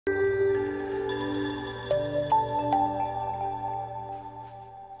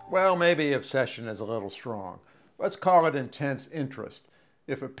Well, maybe obsession is a little strong. Let's call it intense interest.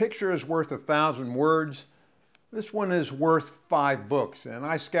 If a picture is worth 1,000 words, this one is worth 5 books, and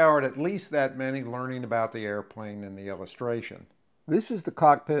I scoured at least that many learning about the airplane and the illustration. This is the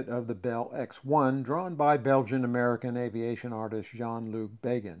cockpit of the Bell X-1, drawn by Belgian-American aviation artist Jean-Luc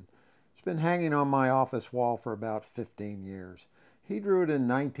Beghin. It's been hanging on my office wall for about 15 years. He drew it in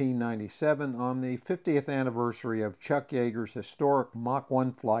 1997 on the 50th anniversary of Chuck Yeager's historic Mach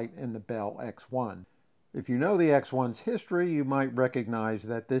 1 flight in the Bell X-1. If you know the X-1's history, you might recognize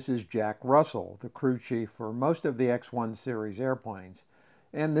that this is Jack Russell, the crew chief for most of the X-1 series airplanes.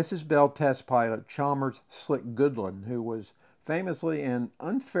 And this is Bell test pilot Chalmers Slick Goodland, who was famously and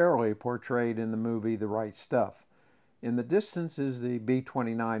unfairly portrayed in the movie The Right Stuff. In the distance is the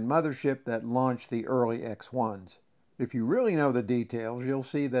B-29 mothership that launched the early X-1s. If you really know the details, you'll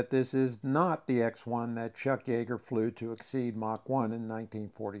see that this is not the X-1 that Chuck Yeager flew to exceed Mach 1 in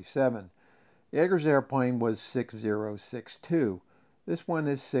 1947. Yeager's airplane was 6062. This one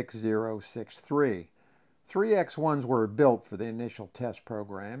is 6063. 3 X-1s were built for the initial test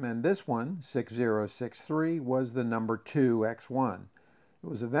program, and this one, 6063, was the number 2 X-1. It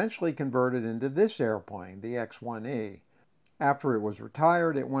was eventually converted into this airplane, the X-1E. After it was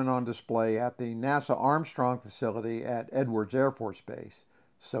retired, it went on display at the NASA Armstrong facility at Edwards Air Force Base.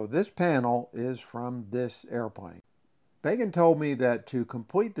 So this panel is from this airplane. Beghin told me that to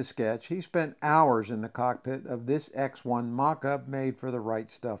complete the sketch, he spent hours in the cockpit of this X-1 mock-up made for the Right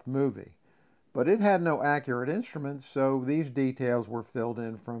Stuff movie. But it had no accurate instruments, so these details were filled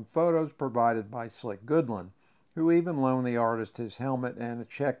in from photos provided by Slick Goodland, who even loaned the artist his helmet and a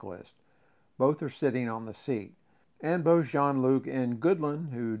checklist. Both are sitting on the seat. And both Jean-Luc and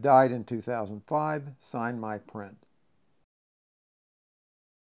Goodland, who died in 2005, signed my print.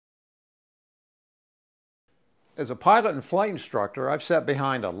 As a pilot and flight instructor, I've sat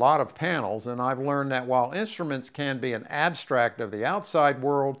behind a lot of panels, and I've learned that while instruments can be an abstract of the outside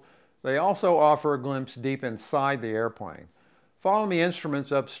world, they also offer a glimpse deep inside the airplane. Following the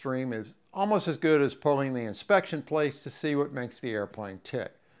instruments upstream is almost as good as pulling the inspection plates to see what makes the airplane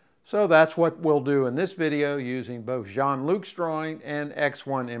tick. So that's what we'll do in this video using both Jean-Luc's drawing and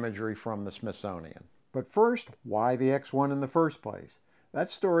X-1 imagery from the Smithsonian. But first, why the X-1 in the first place?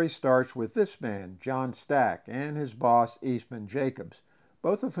 That story starts with this man, John Stack, and his boss, Eastman Jacobs,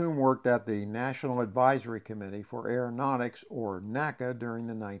 both of whom worked at the National Advisory Committee for Aeronautics, or NACA, during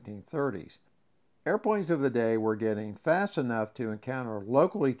the 1930s. Airplanes of the day were getting fast enough to encounter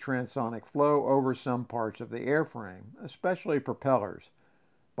locally transonic flow over some parts of the airframe, especially propellers.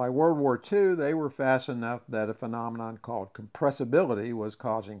 By World War II, they were fast enough that a phenomenon called compressibility was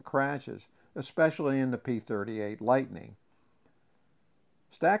causing crashes, especially in the P-38 Lightning.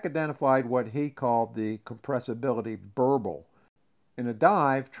 Stack identified what he called the compressibility burble. In a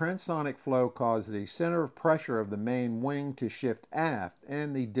dive, transonic flow caused the center of pressure of the main wing to shift aft,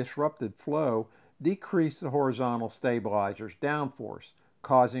 and the disrupted flow decreased the horizontal stabilizer's downforce,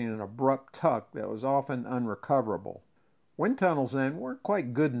 causing an abrupt tuck that was often unrecoverable. Wind tunnels then weren't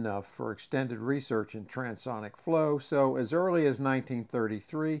quite good enough for extended research in transonic flow, so as early as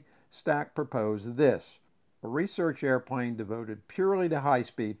 1933, Stack proposed this, a research airplane devoted purely to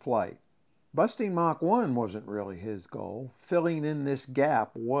high-speed flight. Busting Mach 1 wasn't really his goal, filling in this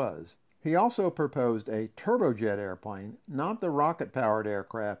gap was. He also proposed a turbojet airplane, not the rocket-powered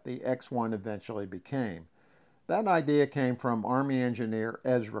aircraft the X-1 eventually became. That idea came from Army engineer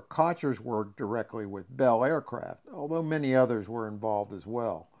Ezra Kocher's work directly with Bell Aircraft, although many others were involved as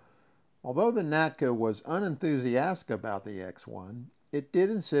well. Although the NATCA was unenthusiastic about the X-1, it did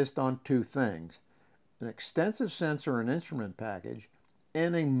insist on 2 things: an extensive sensor and instrument package,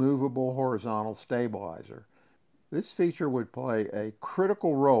 and a movable horizontal stabilizer. This feature would play a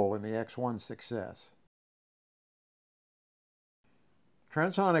critical role in the X-1's success.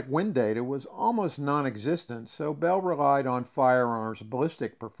 Transonic wind data was almost non-existent, so Bell relied on firearms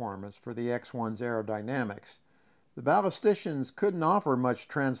ballistic performance for the X-1's aerodynamics. The ballisticians couldn't offer much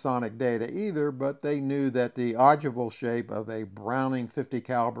transonic data either, but they knew that the ogival shape of a Browning .50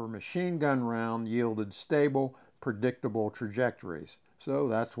 caliber machine gun round yielded stable, predictable trajectories. So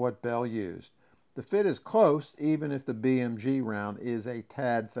that's what Bell used. The fit is close, even if the BMG round is a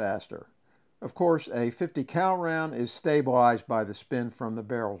tad faster. Of course, a .50 cal round is stabilized by the spin from the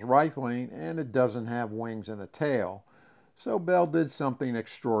barrel's rifling, and it doesn't have wings and a tail. So Bell did something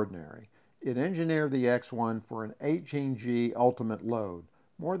extraordinary. It engineered the X-1 for an 18G ultimate load,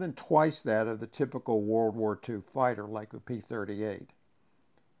 more than twice that of the typical World War II fighter like the P-38.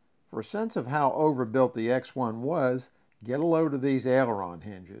 For a sense of how overbuilt the X-1 was, get a load of these aileron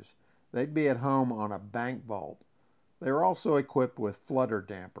hinges. They'd be at home on a bank vault. They were also equipped with flutter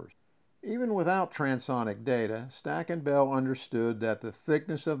dampers. Even without transonic data, Stack and Bell understood that the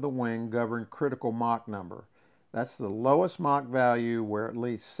thickness of the wing governed critical Mach number. That's the lowest Mach value where at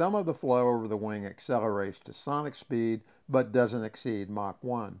least some of the flow over the wing accelerates to sonic speed but doesn't exceed Mach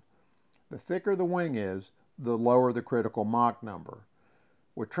 1. The thicker the wing is, the lower the critical Mach number.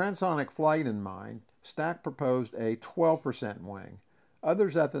 With transonic flight in mind, Stack proposed a 12% wing.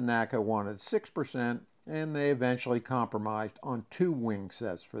 Others at the NACA wanted 6%, and they eventually compromised on 2 wing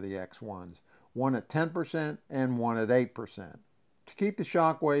sets for the X-1s, one at 10% and one at 8%. To keep the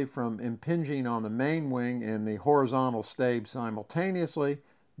shock wave from impinging on the main wing and the horizontal stab simultaneously,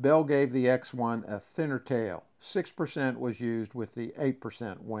 Bell gave the X-1 a thinner tail. 6% was used with the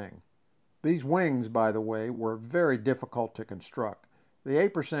 8% wing. These wings, by the way, were very difficult to construct. The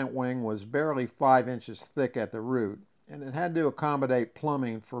 8% wing was barely 5 inches thick at the root, and it had to accommodate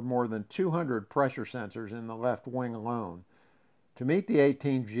plumbing for more than 200 pressure sensors in the left wing alone. To meet the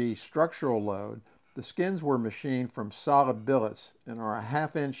 18G structural load, the skins were machined from solid billets and are a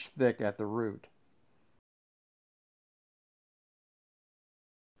 ½ inch thick at the root.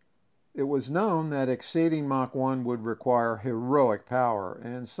 It was known that exceeding Mach 1 would require heroic power,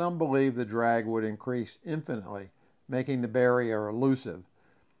 and some believed the drag would increase infinitely, making the barrier elusive.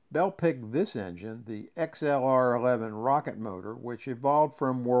 Bell picked this engine, the XLR-11 rocket motor, which evolved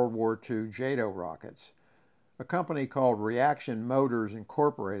from World War II JATO rockets. A company called Reaction Motors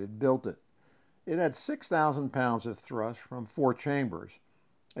Incorporated built it. It had 6,000 pounds of thrust from 4 chambers.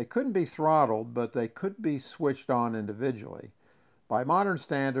 They couldn't be throttled, but they could be switched on individually. By modern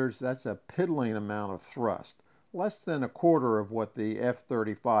standards, that's a piddling amount of thrust, less than a quarter of what the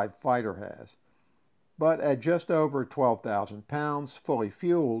F-35 fighter has. But at just over 12,000 pounds, fully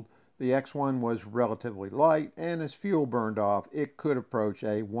fueled, the X-1 was relatively light, and as fuel burned off, it could approach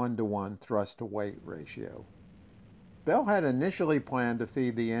a 1-to-1 thrust-to-weight ratio. Bell had initially planned to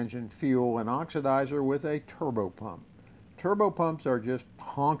feed the engine fuel and oxidizer with a turbopump. Turbopumps are just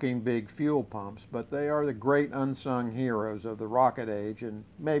honking big fuel pumps, but they are the great unsung heroes of the rocket age and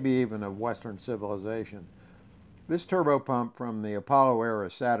maybe even of Western civilization. This turbopump from the Apollo-era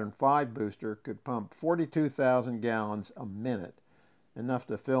Saturn V booster could pump 42,000 gallons a minute, enough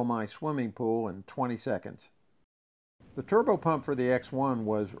to fill my swimming pool in 20 seconds. The turbopump for the X-1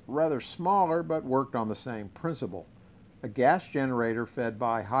 was rather smaller but worked on the same principle. A gas generator fed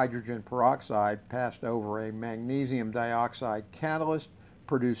by hydrogen peroxide passed over a magnesium dioxide catalyst,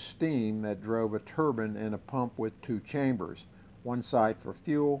 produced steam that drove a turbine in a pump with 2 chambers, one side for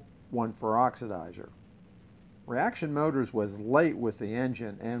fuel, one for oxidizer. Reaction Motors was late with the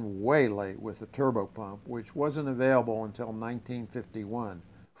engine and way late with the turbopump, which wasn't available until 1951,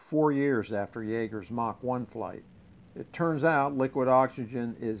 4 years after Yeager's Mach 1 flight. It turns out liquid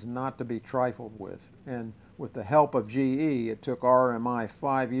oxygen is not to be trifled with, and with the help of GE, it took RMI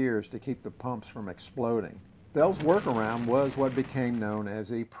 5 years to keep the pumps from exploding. Bell's workaround was what became known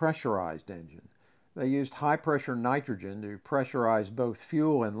as a pressurized engine. They used high-pressure nitrogen to pressurize both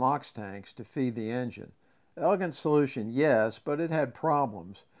fuel and LOX tanks to feed the engine. Elegant solution, yes, but it had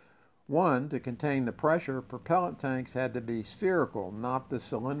problems. One, to contain the pressure, propellant tanks had to be spherical, not the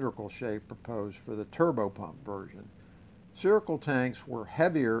cylindrical shape proposed for the turbopump version. Spherical tanks were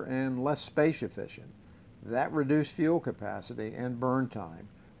heavier and less space efficient. That reduced fuel capacity and burn time,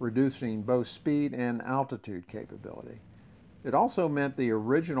 reducing both speed and altitude capability. It also meant the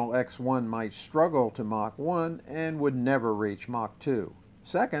original X-1 might struggle to Mach 1 and would never reach Mach 2.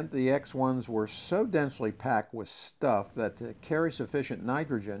 Second, the X-1s were so densely packed with stuff that to carry sufficient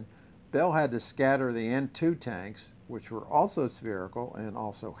nitrogen, Bell had to scatter the N2 tanks, which were also spherical and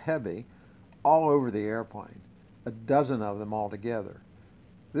also heavy, all over the airplane, a dozen of them altogether.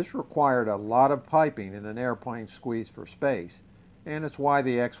 This required a lot of piping in an airplane squeezed for space, and it's why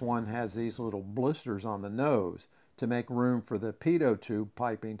the X-1 has these little blisters on the nose to make room for the pitot tube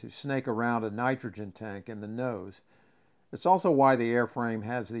piping to snake around a nitrogen tank in the nose. It's also why the airframe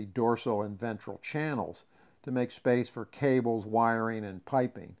has the dorsal and ventral channels to make space for cables, wiring, and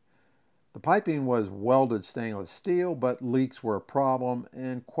piping. The piping was welded stainless steel, but leaks were a problem,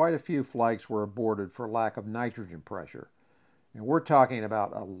 and quite a few flights were aborted for lack of nitrogen pressure. And we're talking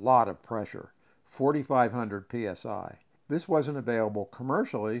about a lot of pressure, 4,500 psi. This wasn't available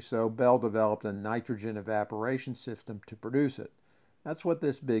commercially, so Bell developed a nitrogen evaporation system to produce it. That's what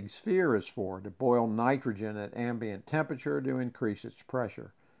this big sphere is for, to boil nitrogen at ambient temperature to increase its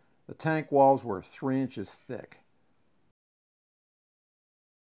pressure. The tank walls were 3 inches thick.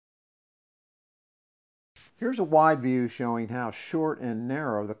 Here's a wide view showing how short and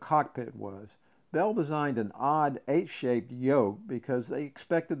narrow the cockpit was. Bell designed an odd H-shaped yoke because they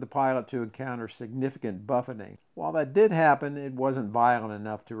expected the pilot to encounter significant buffeting. While that did happen, it wasn't violent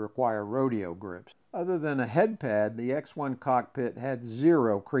enough to require rodeo grips. Other than a head pad, the X-1 cockpit had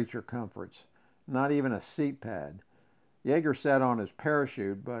zero creature comforts, not even a seat pad. Yeager sat on his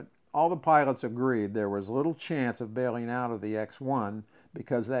parachute, but all the pilots agreed there was little chance of bailing out of the X-1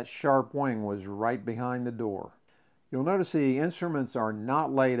 because that sharp wing was right behind the door. You'll notice the instruments are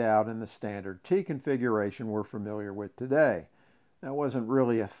not laid out in the standard T configuration we're familiar with today. That wasn't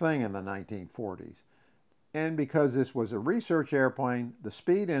really a thing in the 1940s. And because this was a research airplane, the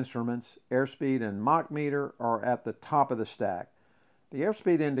speed instruments, airspeed and Mach meter, are at the top of the stack. The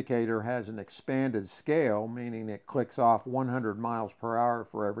airspeed indicator has an expanded scale, meaning it clicks off 100 miles per hour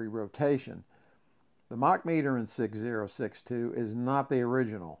for every rotation. The Mach meter in 6062 is not the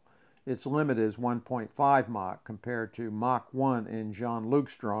original. Its limit is 1.5 Mach compared to Mach 1 in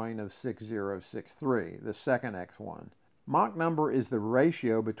Jean-Luc's drawing of 6063, the second X-1. Mach number is the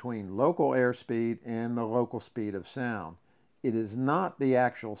ratio between local airspeed and the local speed of sound. It is not the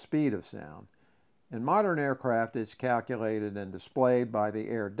actual speed of sound. In modern aircraft, it's calculated and displayed by the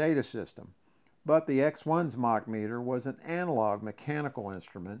Air Data System, but the X-1's Mach meter was an analog mechanical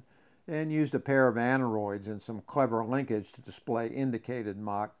instrument and used a pair of aneroids and some clever linkage to display indicated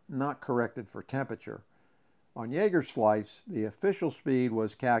Mach, not corrected for temperature. On Yeager's flights, the official speed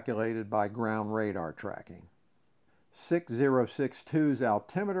was calculated by ground radar tracking. 6062's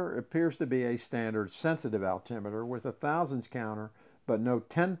altimeter appears to be a standard sensitive altimeter with a thousands counter, but no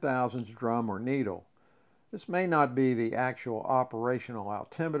 10,000s drum or needle. This may not be the actual operational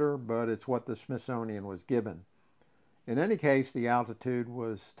altimeter, but it's what the Smithsonian was given. In any case, the altitude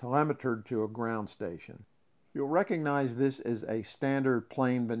was telemetered to a ground station. You'll recognize this as a standard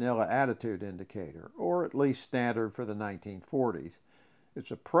plain vanilla attitude indicator, or at least standard for the 1940s. It's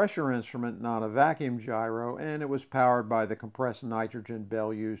a pressure instrument, not a vacuum gyro, and it was powered by the compressed nitrogen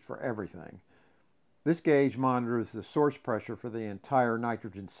Bell used for everything. This gauge monitors the source pressure for the entire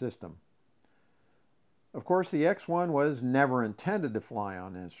nitrogen system. Of course, the X-1 was never intended to fly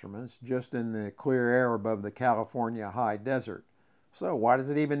on instruments, just in the clear air above the California high desert. So why does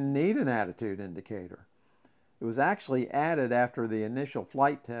it even need an attitude indicator? It was actually added after the initial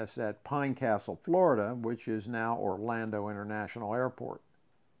flight tests at Pine Castle, Florida, which is now Orlando International Airport.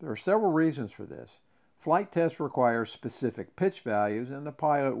 There are several reasons for this. Flight tests require specific pitch values, and the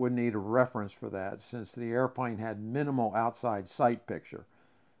pilot would need a reference for that since the airplane had minimal outside sight picture.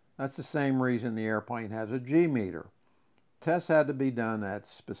 That's the same reason the airplane has a G meter. Tests had to be done at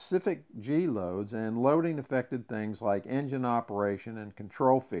specific G loads, and loading affected things like engine operation and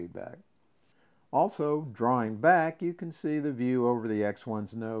control feedback. Also, drawing back, you can see the view over the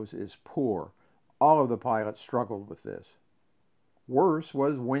X-1's nose is poor. All of the pilots struggled with this. Worse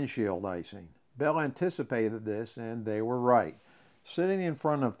was windshield icing. Bell anticipated this, and they were right. Sitting in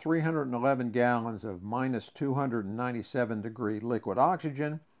front of 311 gallons of minus 297 degree liquid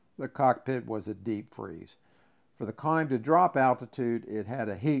oxygen, the cockpit was a deep freeze. For the climb to drop altitude, it had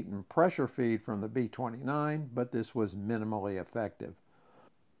a heat and pressure feed from the B-29, but this was minimally effective.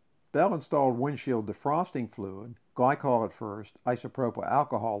 Bell installed windshield defrosting fluid, glycol at first, isopropyl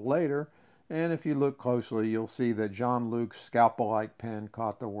alcohol later, and if you look closely, you'll see that Jean-Luc's scalpel-like pen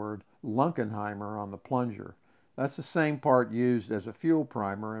caught the word Lunkenheimer on the plunger. That's the same part used as a fuel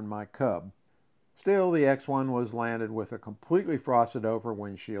primer in my Cub. Still, the X-1 was landed with a completely frosted over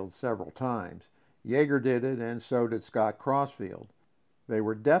windshield several times. Yeager did it, and so did Scott Crossfield. They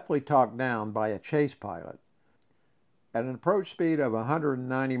were deftly talked down by a chase pilot. At an approach speed of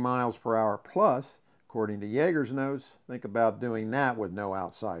 190 miles per hour plus, according to Yeager's notes, think about doing that with no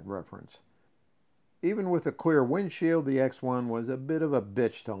outside reference. Even with a clear windshield, the X-1 was a bit of a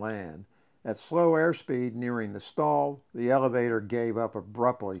bitch to land. At slow airspeed nearing the stall, the elevator gave up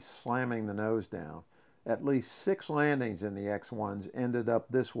abruptly, slamming the nose down. At least 6 landings in the X-1s ended up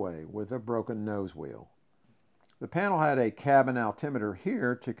this way, with a broken nose wheel. The panel had a cabin altimeter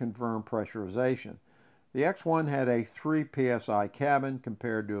here to confirm pressurization. The X-1 had a 3 psi cabin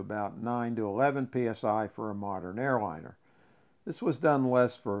compared to about 9 to 11 psi for a modern airliner. This was done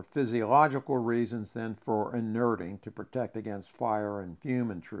less for physiological reasons than for inerting to protect against fire and fume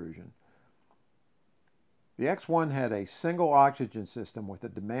intrusion. The X-1 had a single oxygen system with a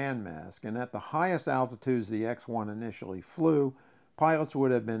demand mask, and at the highest altitudes the X-1 initially flew, pilots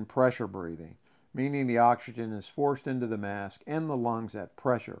would have been pressure breathing, meaning the oxygen is forced into the mask and the lungs at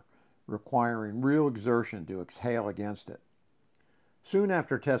pressure, requiring real exertion to exhale against it. Soon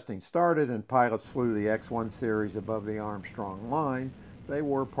after testing started and pilots flew the X-1 series above the Armstrong line, they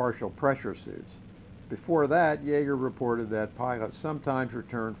wore partial pressure suits. Before that, Yeager reported that pilots sometimes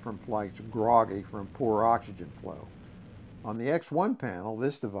returned from flights groggy from poor oxygen flow. On the X-1 panel,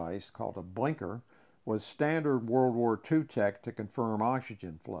 this device, called a blinker, was standard World War II tech to confirm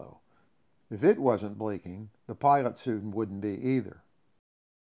oxygen flow. If it wasn't blinking, the pilot soon wouldn't be either.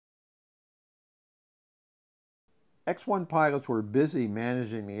 X-1 pilots were busy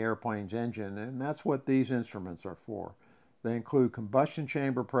managing the airplane's engine, and that's what these instruments are for. They include combustion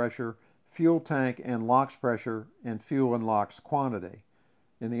chamber pressure, fuel tank and LOX pressure, and fuel and LOX quantity.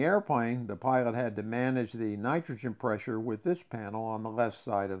 In the airplane, the pilot had to manage the nitrogen pressure with this panel on the left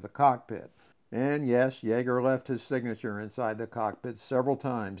side of the cockpit. And yes, Yeager left his signature inside the cockpit several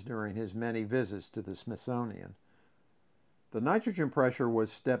times during his many visits to the Smithsonian. The nitrogen pressure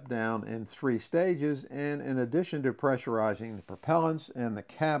was stepped down in 3 stages, and in addition to pressurizing the propellants and the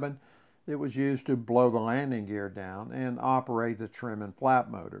cabin, it was used to blow the landing gear down and operate the trim and flap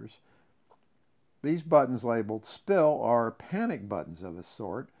motors. These buttons labeled spill are panic buttons of a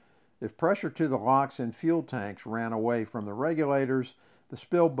sort. If pressure to the LOX and fuel tanks ran away from the regulators, the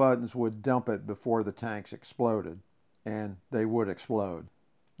spill buttons would dump it before the tanks exploded, and they would explode.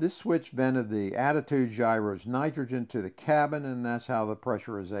 This switch vented the attitude gyro's nitrogen to the cabin, and that's how the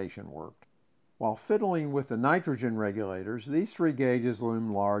pressurization worked. While fiddling with the nitrogen regulators, these 3 gauges loomed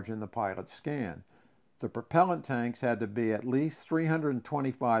large in the pilot's scan. The propellant tanks had to be at least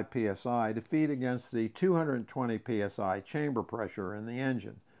 325 psi to feed against the 220 psi chamber pressure in the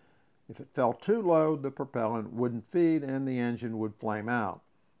engine. If it fell too low, the propellant wouldn't feed and the engine would flame out.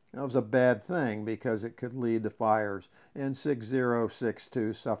 That was a bad thing because it could lead to fires, and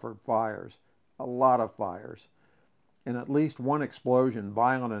 6062 suffered fires, a lot of fires, and at least one explosion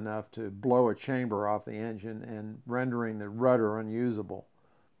violent enough to blow a chamber off the engine and rendering the rudder unusable.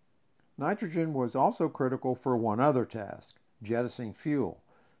 Nitrogen was also critical for one other task, jettisoning fuel.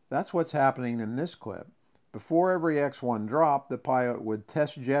 That's what's happening in this clip. Before every X-1 drop, the pilot would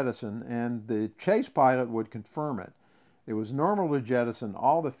test jettison and the chase pilot would confirm it. It was normal to jettison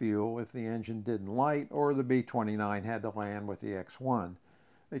all the fuel if the engine didn't light or the B-29 had to land with the X-1.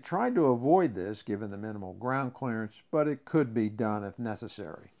 They tried to avoid this given the minimal ground clearance, but it could be done if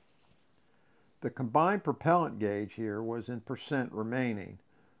necessary. The combined propellant gauge here was in percent remaining.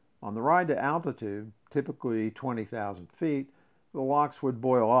 On the ride to altitude, typically 20,000 feet, the LOX would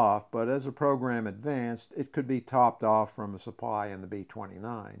boil off, but as the program advanced, it could be topped off from a supply in the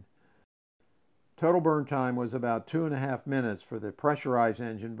B-29. Total burn time was about 2.5 minutes for the pressurized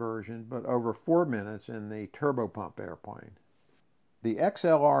engine version, but over 4 minutes in the turbopump airplane. The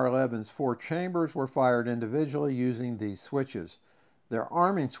XLR-11's 4 chambers were fired individually using these switches. They're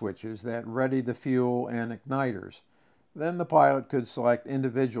arming switches that ready the fuel and igniters. Then the pilot could select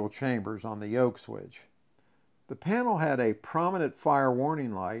individual chambers on the yoke switch. The panel had a prominent fire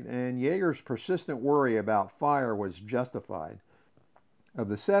warning light, and Yeager's persistent worry about fire was justified. Of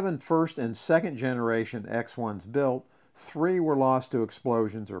the 7 first and second generation X-1s built, 3 were lost to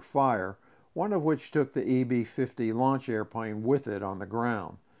explosions or fire, one of which took the EB-50 launch airplane with it on the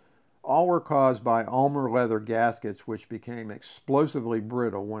ground. All were caused by Ulmer leather gaskets which became explosively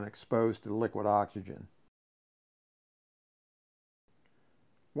brittle when exposed to liquid oxygen.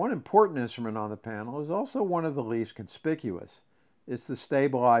 One important instrument on the panel is also one of the least conspicuous. It's the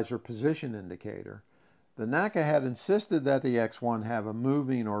stabilizer position indicator. The NACA had insisted that the X-1 have a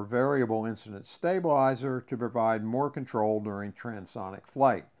moving or variable incident stabilizer to provide more control during transonic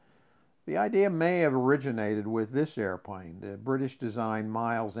flight. The idea may have originated with this airplane, the British-designed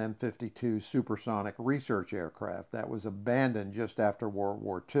Miles M52 supersonic research aircraft that was abandoned just after World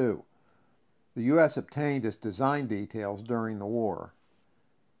War II. The U.S. obtained its design details during the war.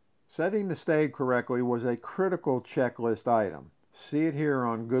 Setting the stage correctly was a critical checklist item. See it here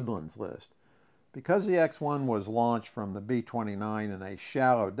on Goodland's list. Because the X-1 was launched from the B-29 in a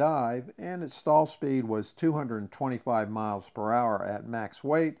shallow dive and its stall speed was 225 miles per hour at max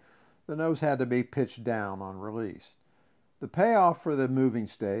weight, the nose had to be pitched down on release. The payoff for the moving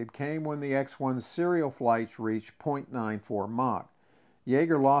stage came when the X-1's serial flights reached 0.94 Mach.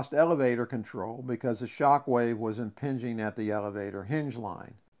 Yeager lost elevator control because the shock wave was impinging at the elevator hinge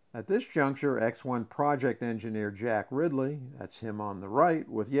line. At this juncture, X-1 project engineer Jack Ridley, that's him on the right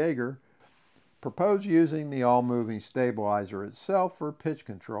with Yeager, proposed using the all-moving stabilizer itself for pitch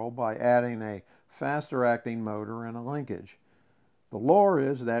control by adding a faster-acting motor and a linkage. The lore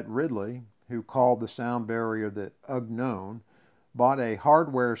is that Ridley, who called the sound barrier the unknown, bought a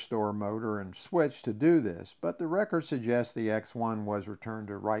hardware store motor and switch to do this, but the record suggests the X-1 was returned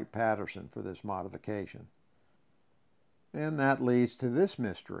to Wright-Patterson for this modification. And that leads to this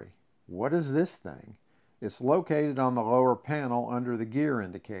mystery. What is this thing? It's located on the lower panel under the gear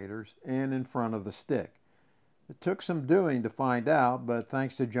indicators and in front of the stick. It took some doing to find out, but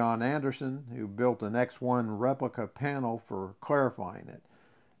thanks to John Anderson, who built an X-1 replica panel for clarifying it.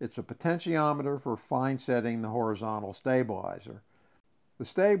 It's a potentiometer for fine setting the horizontal stabilizer. The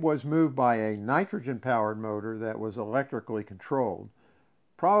stabe was moved by a nitrogen-powered motor that was electrically controlled,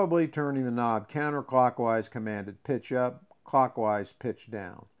 probably turning the knob counterclockwise commanded pitch up, clockwise pitch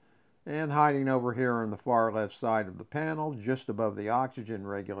down. And hiding over here on the far left side of the panel, just above the oxygen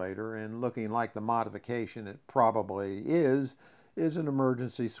regulator and looking like the modification it probably is an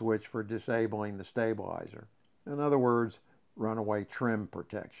emergency switch for disabling the stabilizer. In other words, runaway trim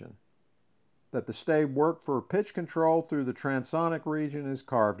protection. That the stabe worked for pitch control through the transonic region is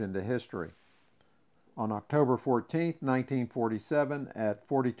carved into history. On October 14, 1947, at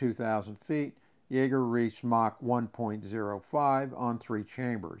 42,000 feet, Yeager reached Mach 1.05 on 3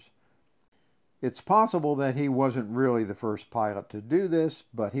 chambers. It's possible that he wasn't really the first pilot to do this,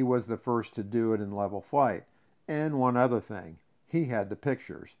 but he was the first to do it in level flight. And one other thing, he had the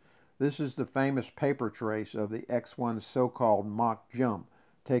pictures. This is the famous paper trace of the X-1's so-called Mach jump,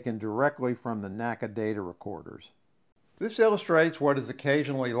 taken directly from the NACA data recorders. This illustrates what is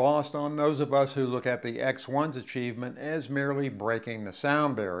occasionally lost on those of us who look at the X-1's achievement as merely breaking the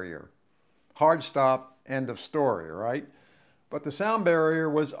sound barrier. Hard stop, end of story, right? But the sound barrier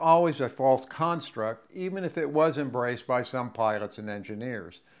was always a false construct, even if it was embraced by some pilots and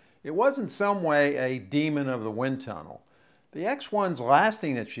engineers. It was in some way a demon of the wind tunnel. The X-1's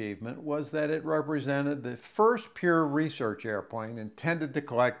lasting achievement was that it represented the first pure research airplane intended to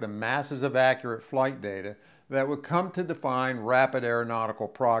collect the masses of accurate flight data that would come to define rapid aeronautical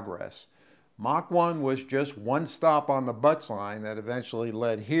progress. Mach 1 was just one stop on the Butts line that eventually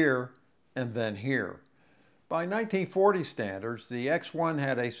led here and then here. By 1940 standards, the X-1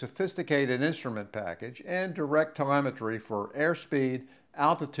 had a sophisticated instrument package and direct telemetry for airspeed,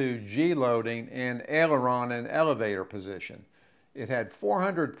 altitude, G-loading, and aileron and elevator position. It had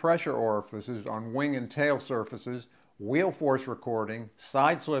 400 pressure orifices on wing and tail surfaces, wheel force recording,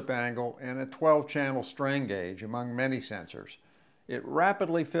 side slip angle, and a 12-channel strain gauge, among many sensors. It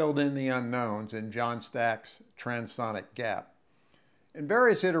rapidly filled in the unknowns in John Stack's transonic gap. In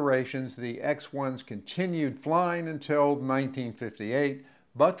various iterations, the X-1s continued flying until 1958,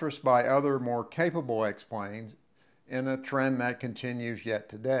 buttressed by other more capable X-planes in a trend that continues yet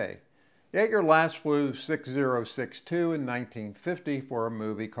today. Yeager last flew 6062 in 1950 for a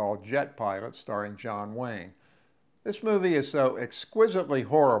movie called Jet Pilot starring John Wayne. This movie is so exquisitely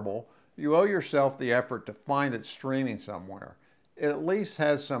horrible, you owe yourself the effort to find it streaming somewhere. It at least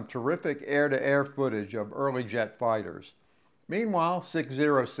has some terrific air-to-air footage of early jet fighters. Meanwhile,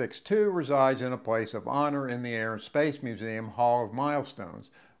 6062 resides in a place of honor in the Air and Space Museum Hall of Milestones,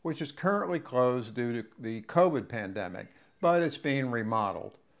 which is currently closed due to the COVID pandemic, but it's being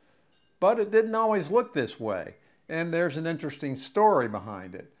remodeled. But it didn't always look this way, and there's an interesting story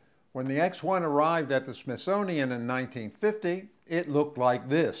behind it. When the X-1 arrived at the Smithsonian in 1950, it looked like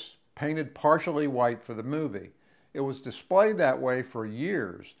this, painted partially white for the movie. It was displayed that way for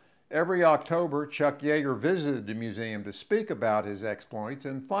years. Every October, Chuck Yeager visited the museum to speak about his exploits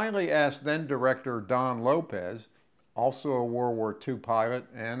and finally asked then-director Don Lopez, also a World War II pilot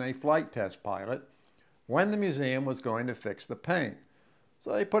and a flight test pilot, when the museum was going to fix the paint.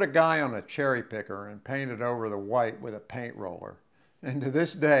 So they put a guy on a cherry picker and painted over the white with a paint roller. And to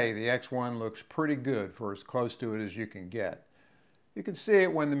this day, the X-1 looks pretty good for as close to it as you can get. You can see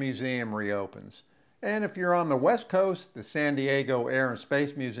it when the museum reopens. And if you're on the West Coast, the San Diego Air and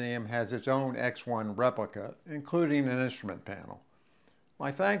Space Museum has its own X-1 replica, including an instrument panel.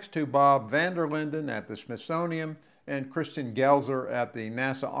 My thanks to Bob Vanderlinden at the Smithsonian and Kristen Gelzer at the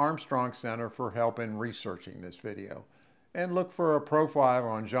NASA Armstrong Center for help in researching this video. And look for a profile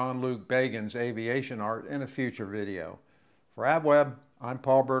on Jean-Luc Beghin's aviation art in a future video. For AVweb, I'm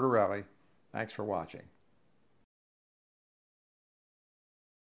Paul Bertorelli. Thanks for watching.